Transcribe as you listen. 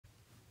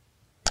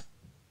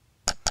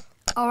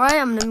Alright,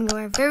 I'm gonna go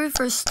my very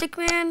first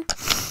stickman,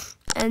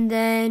 and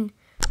then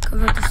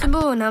convert the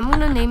symbol, and I'm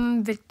gonna name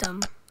him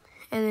victim.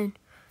 And then,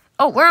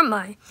 oh, where am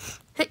I?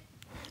 Hey,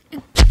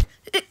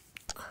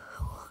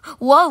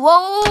 whoa, whoa,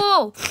 whoa,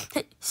 whoa!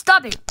 Hey,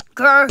 stop it,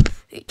 girl!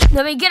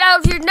 Let me get out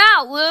of here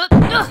now!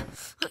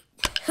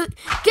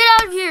 Get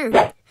out of here!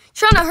 You're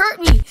trying to hurt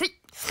me!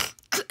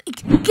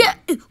 Get!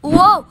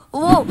 Whoa,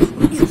 whoa,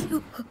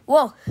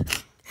 whoa!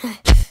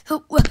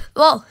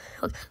 Whoa!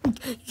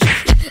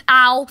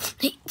 Ow!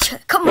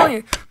 Come on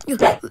here!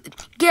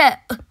 Get!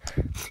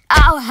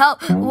 Ow!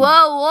 Help!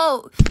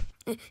 Whoa!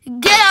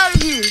 Get out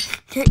of here!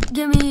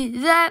 Give me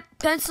that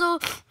pencil,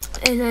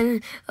 and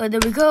then there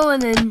we go,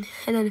 and then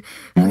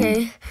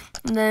okay,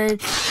 and then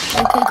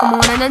okay, come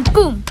on, and then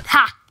boom!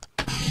 Ha!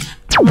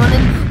 Come on,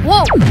 and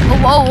whoa!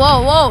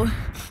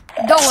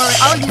 Don't worry,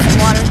 I'll use some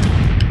water.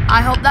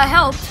 I hope that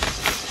helped.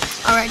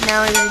 All right,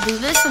 now I'm gonna do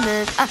this, and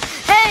then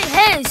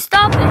hey,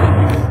 stop it!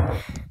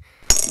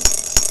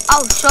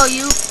 I'll show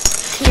you.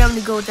 Okay, I'm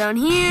gonna go down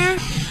here,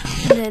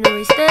 and then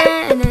erase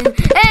that, and then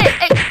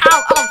hey,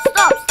 ow,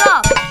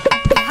 stop!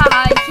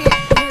 Ha, you can't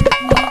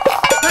hurt me.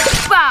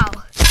 Wow.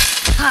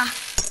 Ha.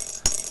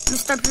 I'm gonna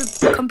start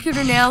the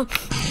computer now.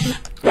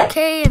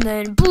 Okay, and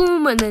then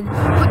boom, and then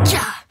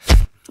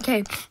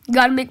okay,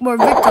 gotta make more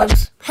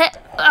victims. Hey,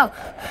 ow.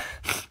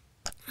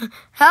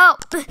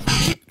 Help!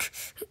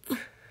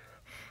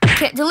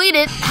 Can't delete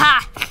it.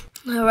 Ha!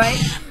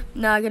 Alright,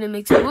 now I'm gonna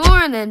make some more,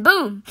 and then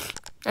boom.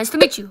 Nice to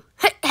meet you.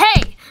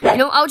 Hey! You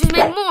know, I'll just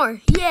make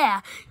more.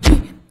 Yeah.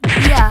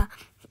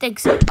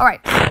 Thanks.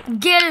 Alright,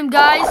 get him,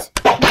 guys.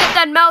 Get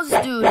that mouse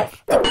dude.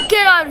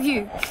 Get out of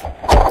here.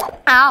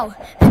 Ow.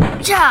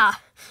 Yeah.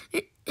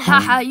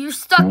 Haha, you're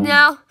stuck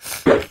now.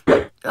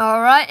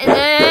 Alright, and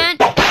then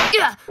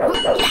yeah.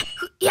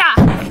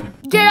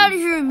 Get out of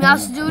here,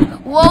 mouse dude.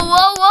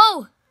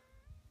 Whoa.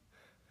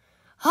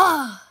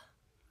 Ah.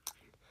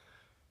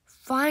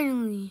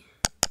 Finally.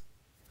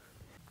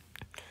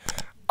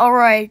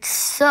 Alright,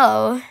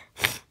 so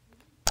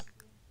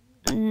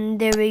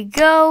there we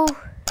go,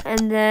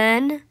 and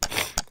then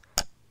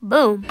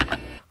boom.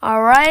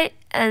 Alright,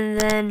 and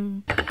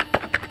then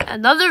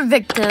another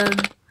victim.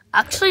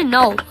 Actually,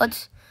 no,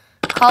 let's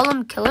call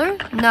him killer.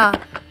 Nah,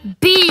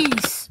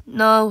 beast.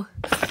 No,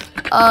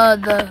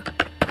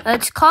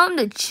 let's call him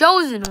the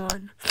chosen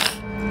one.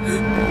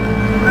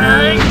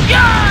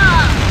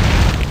 Yeah!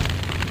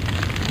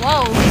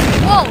 Whoa.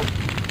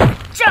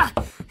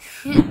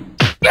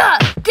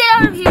 Get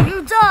out of here,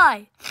 you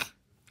die!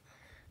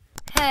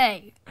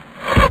 Hey,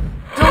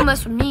 don't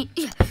mess with me.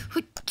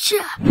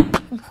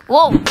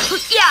 Whoa,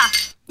 yeah.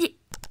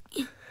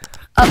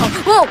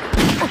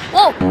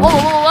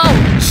 Whoa,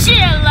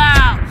 chill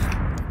out.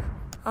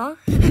 Huh?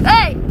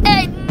 Hey,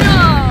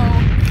 no,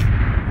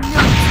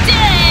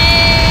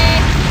 stay.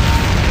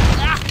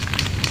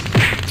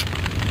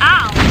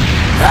 Ow.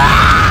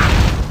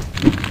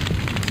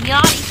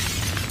 Naughty.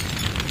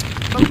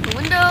 Broke the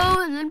window,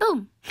 and then boom.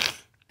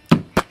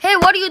 Hey,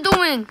 what are you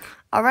doing?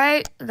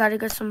 Alright, I gotta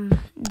get some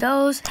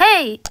those.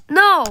 Hey,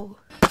 no!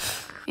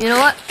 You know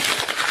what?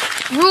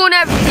 Ruin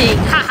everything.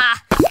 Haha.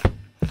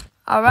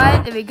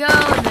 Alright, there we go.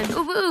 And then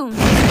boom.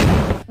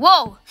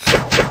 Whoa!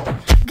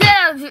 Get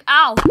out of here.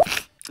 Ow.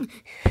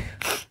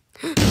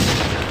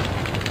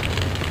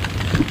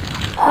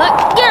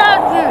 Get out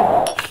of here.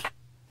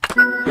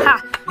 Ha.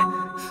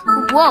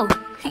 Whoa.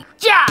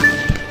 Yeah.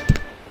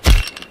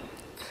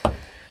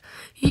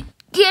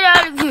 Get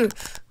out of here.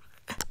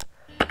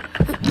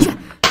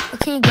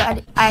 Okay, got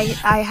it.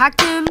 I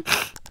hacked him.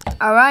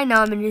 Alright,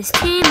 now I'm in his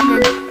team.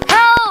 And then,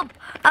 help!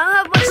 I don't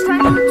have much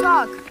time to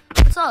talk.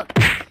 What's up?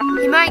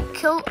 He might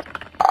kill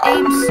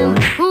Abe soon.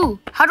 Who?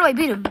 How do I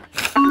beat him?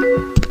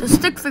 The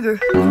stick figure.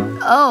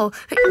 Oh,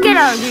 get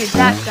out of here,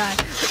 that guy.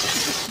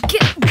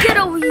 Get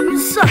over here, you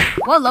suck.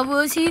 What level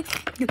is he?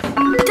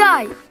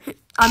 Die.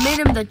 I made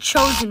him the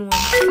chosen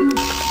one.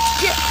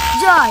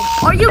 Die.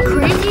 Are you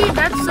crazy?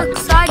 That's a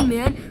side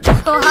man. So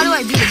how do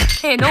I beat him?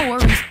 Hey, no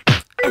worries.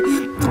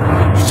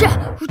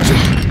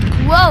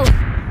 Whoa!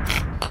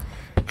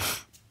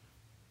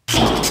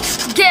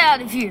 Get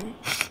out of here!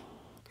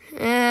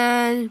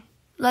 And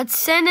let's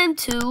send him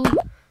to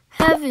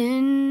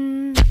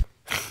heaven.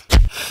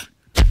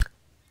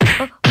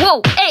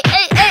 Whoa! Hey!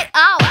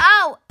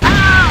 Ow!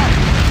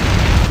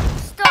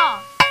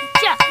 Stop!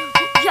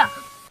 Yeah!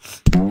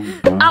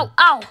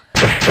 Ow!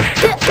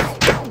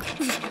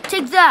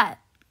 Take that!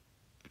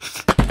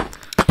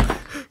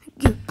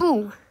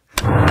 Boom!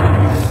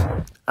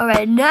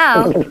 Alright,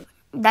 now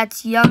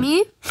that's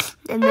yummy.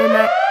 And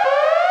then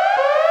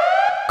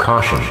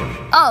Caution.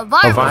 Oh,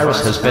 virus. A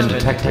virus has been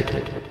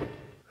detected.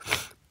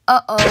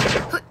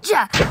 Uh-oh.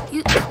 Yeah.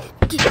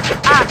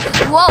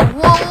 Whoa.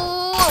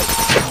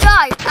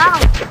 Die. Ow.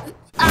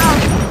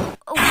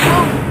 Oh,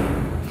 whoa.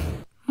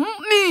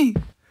 Help me.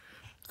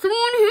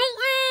 Someone help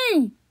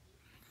me.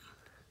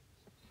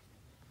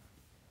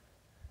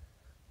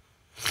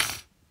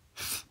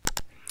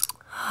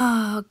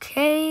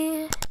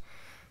 Okay.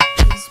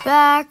 He's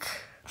back.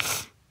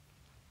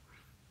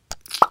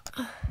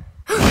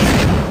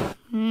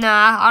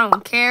 Nah, I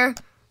don't care.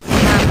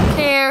 I don't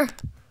care.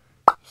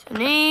 So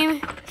name.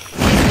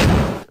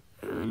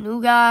 New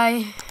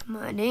guy.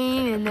 My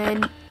name. And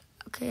then,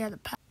 okay, I have the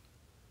pass.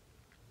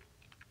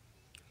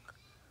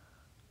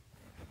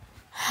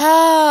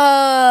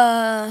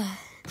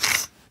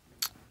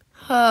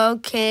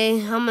 Okay,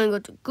 I'm gonna go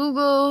to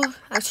Google.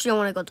 Actually, I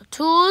wanna go to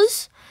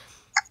tools.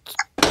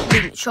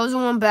 Bring the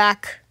chosen one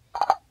back.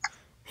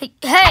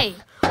 Hey!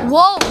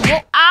 Whoa!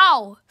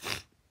 Ow!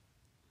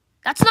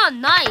 That's not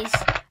nice.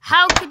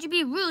 How could you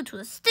be rude to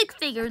a stick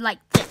figure like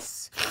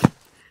this?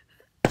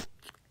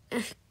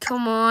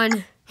 Come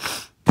on.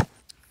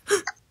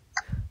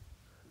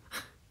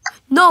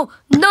 No.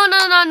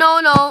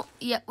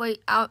 Yeah,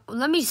 wait.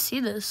 Let me see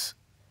this.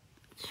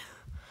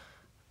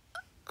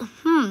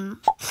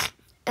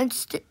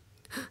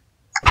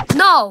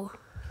 No.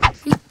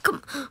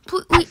 Come,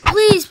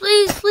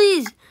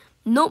 please.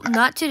 Nope,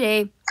 not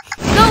today.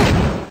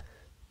 No.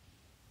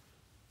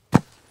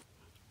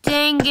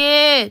 Dang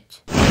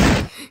it.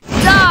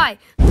 Die.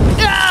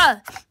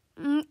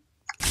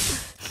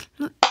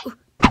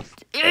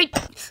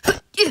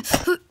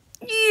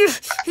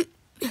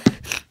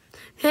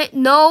 Hey,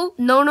 no.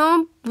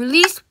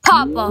 Release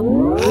Papa.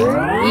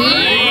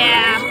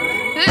 Yeah.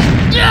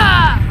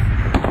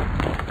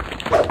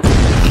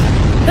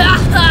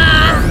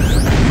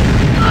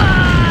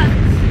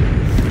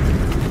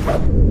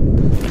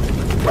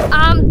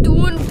 I'm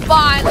doing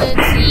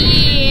violence.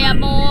 Yeah,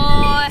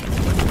 boy.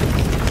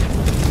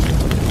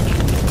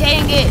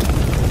 Dang it.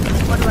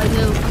 What do I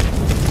do?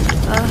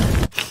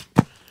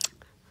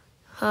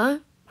 Huh?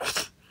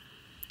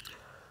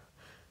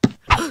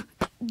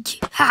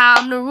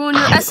 I'm gonna ruin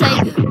your essay.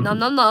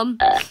 Nom.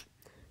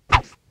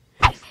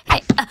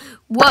 Hey,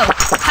 whoa.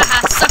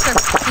 Haha, sucker.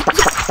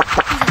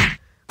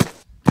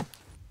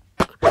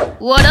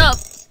 What up?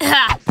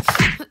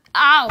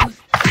 Ow.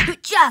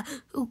 Get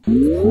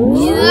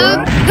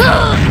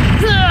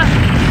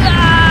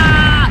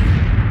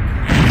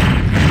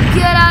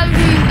out of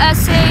here, you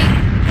essay.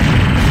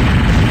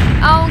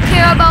 I don't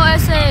care about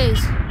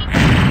essays.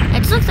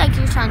 It looks like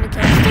you're trying to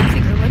kill a stick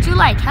figure. Would you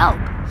like help?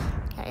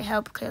 Can I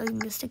help killing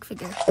the stick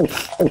figure?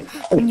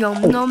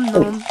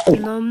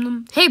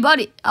 Nom. Hey,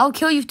 buddy, I'll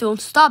kill you if you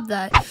don't stop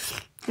that.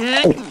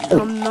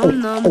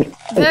 Nom.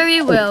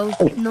 Very well.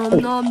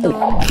 Nom.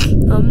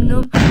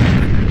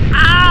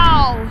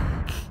 Ow!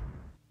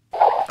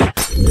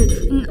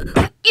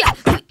 Yeah.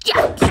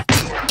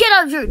 Get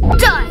out of here.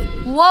 Die.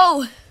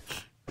 Whoa.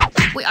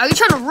 Wait, are you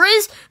trying to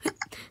riz?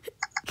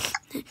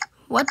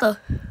 What the?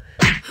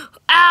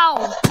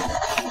 Ow!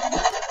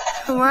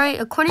 Alright,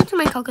 according to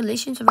my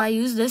calculations, if I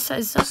use this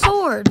as a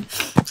sword.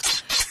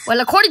 Well,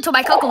 according to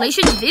my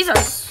calculations, these are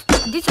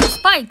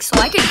spikes, so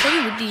I can kill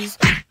you with these.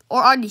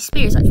 Or are these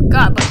spears? I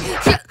forgot, but...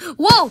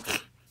 Whoa!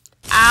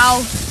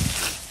 Ow.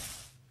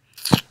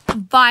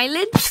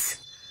 Violence?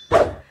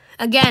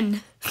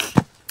 Again.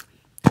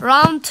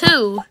 Round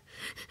 2.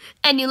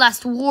 Any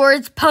last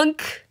words,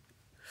 punk?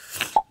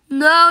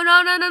 No.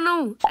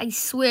 I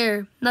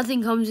swear,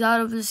 nothing comes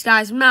out of this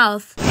guy's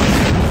mouth.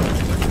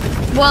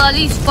 Well, at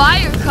least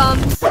fire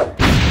comes.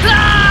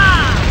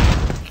 Ah!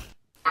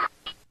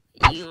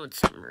 You want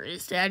some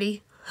riz,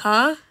 Daddy?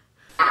 Huh?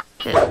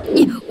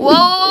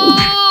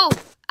 Whoa!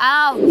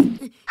 Ow!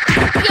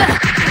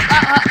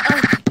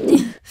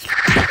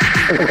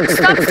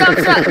 Stop.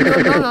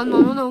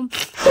 No.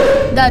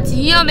 That's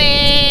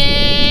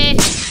yummy!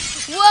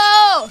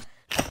 Whoa!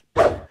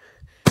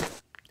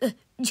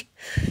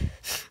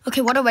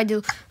 Okay, what do I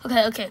do?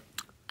 Okay.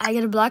 I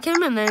gotta block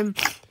him, and then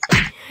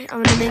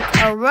I'm gonna make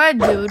a red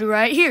dude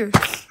right here.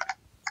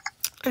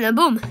 And then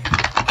boom.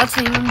 That's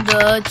him,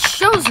 the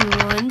chosen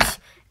one's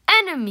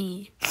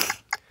enemy.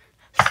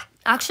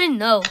 Actually,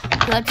 no.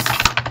 Let's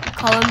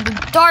call him the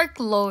Dark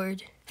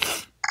Lord.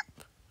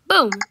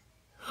 Boom.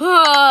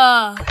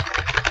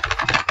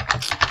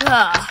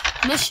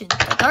 Mission.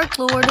 The Dark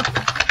Lord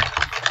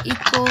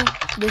equal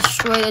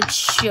destroy the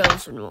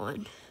chosen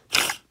one.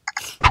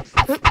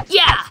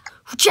 Yeah.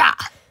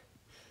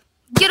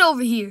 Get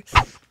over here.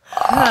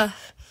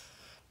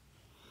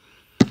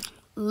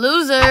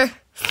 Loser.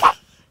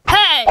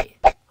 Hey.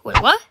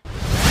 Wait, what?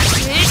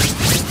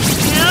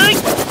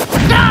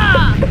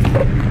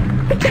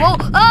 Whoa.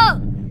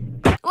 Oh.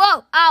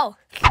 Whoa. Ow.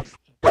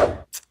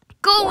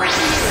 Go over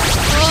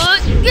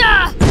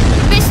here.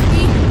 Missed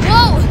me.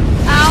 Whoa.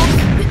 Ow.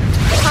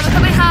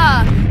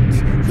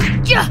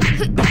 Yeah.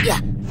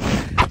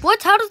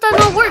 What? How does that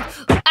not work?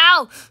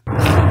 Ow.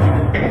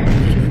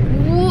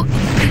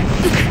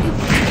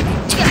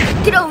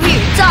 Get over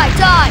here.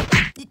 Die.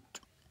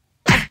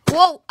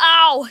 Whoa.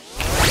 Ow.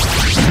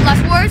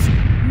 Last words?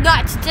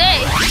 Not today.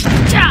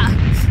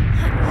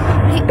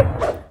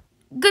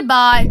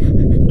 Goodbye.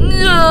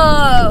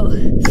 No.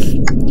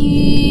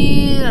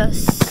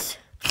 Yes.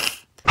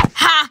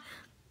 Ha.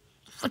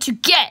 What you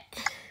get?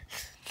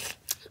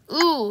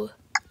 Ooh.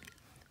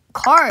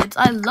 Cards.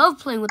 I love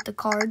playing with the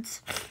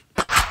cards.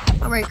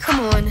 Alright, come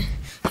on.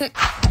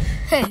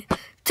 Hey,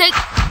 take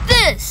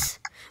this.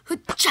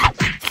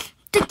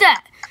 Take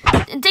that.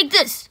 And take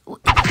this.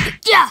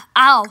 Yeah.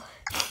 Ow.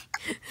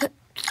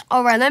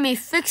 All right, let me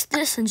fix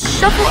this and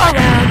shuffle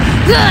around.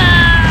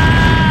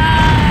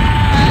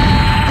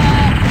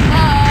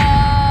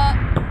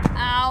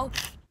 Ow.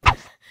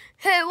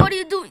 Hey, what are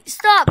you doing?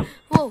 Stop.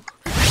 Whoa.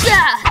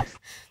 Yeah.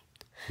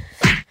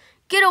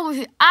 Get over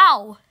here.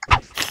 Ow.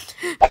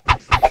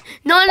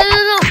 No.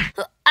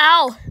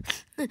 Ow.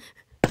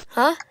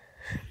 Huh?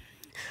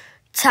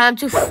 Time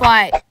to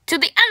fight. To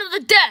the end of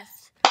the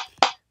death.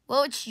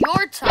 Well, it's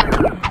your time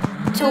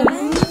to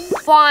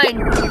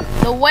find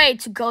the way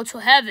to go to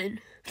heaven.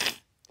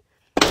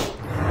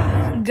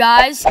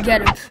 Guys,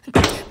 get him.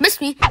 Miss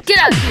me. Get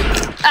out of here.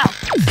 Ow.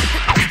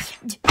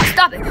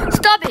 Stop it.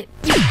 Stop it.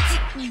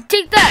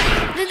 Take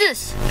that. Do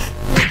this.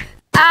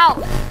 Ow.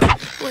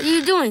 What are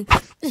you doing?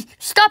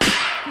 Stop it.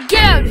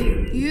 Get out of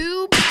here.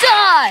 You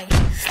die.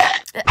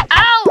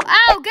 Ow.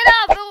 Ow. Get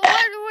out.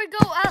 Where do we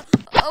go? Ow.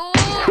 Oh.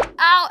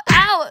 Ow.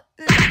 Ow.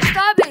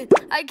 Stop it.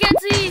 I can't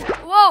see.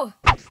 Whoa.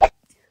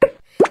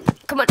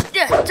 Come on.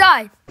 Yeah.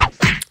 Die.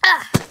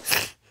 Ah.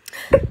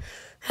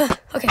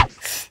 Okay.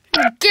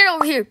 Get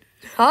over here.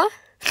 Huh?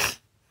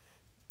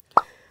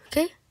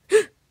 Okay.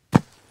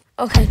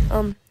 Okay,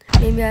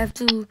 maybe I have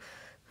to...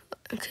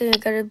 Okay, I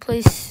gotta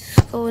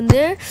go in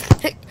there.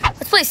 Hey,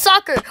 let's play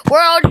soccer.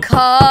 World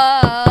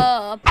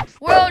Cup.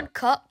 World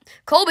Cup.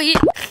 Kobe.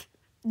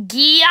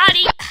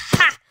 Gianni.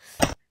 Ha!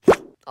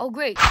 Oh,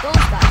 great. Those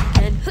guys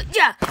again.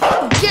 Yeah.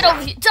 Get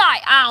over here.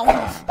 Die. Ow.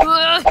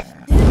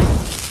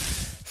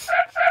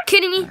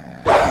 Kidding me?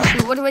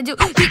 What do I do?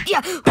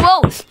 Yeah.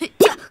 Whoa.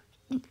 Yeah.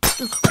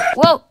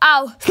 Whoa.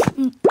 Ow.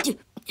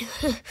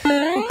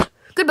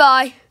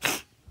 Goodbye.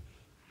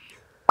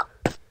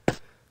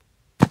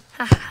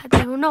 I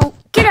don't know.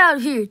 Get out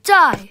of here.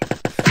 Die.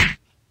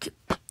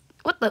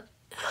 What the?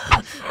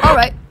 All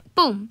right.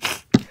 Boom.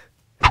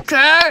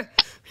 Okay.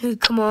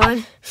 Come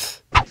on.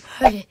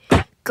 Okay.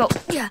 Go.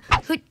 Yeah.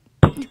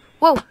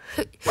 Whoa.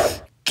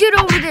 Get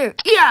over there.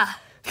 Yeah.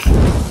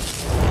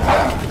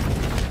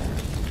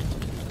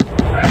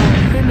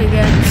 Him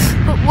again.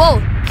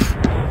 Whoa.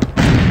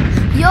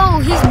 Yo,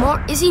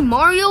 is he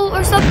Mario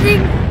or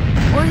something?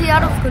 Or is he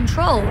out of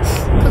control?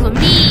 Because of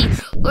me.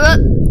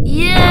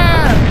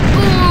 Yeah.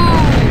 Boom.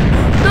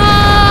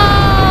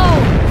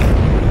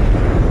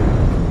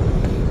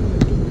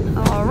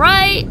 No. All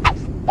right.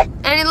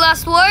 Any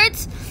last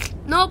words?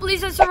 No,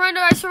 please, I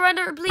surrender. I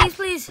surrender. Please,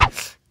 please.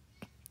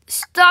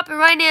 Stop it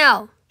right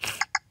now.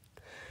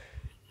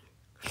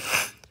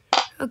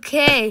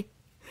 Okay.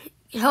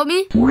 You help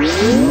me?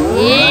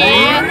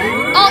 Yeah.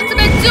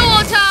 Ultimate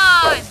duo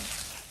time.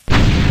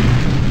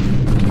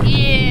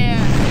 Yeah.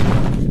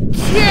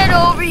 Get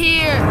over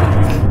here.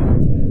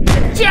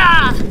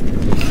 Yeah.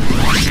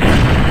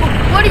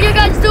 What are you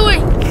guys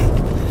doing?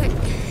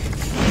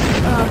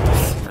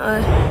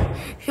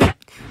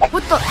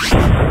 What the?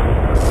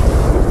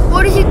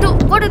 What is he do?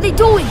 What are they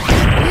doing?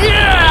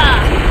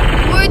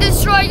 Yeah. We're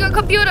destroying your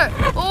computer.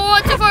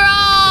 Once and for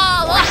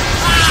all.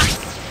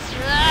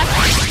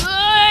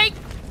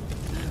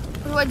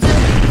 What do I do?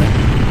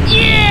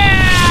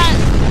 Yeah.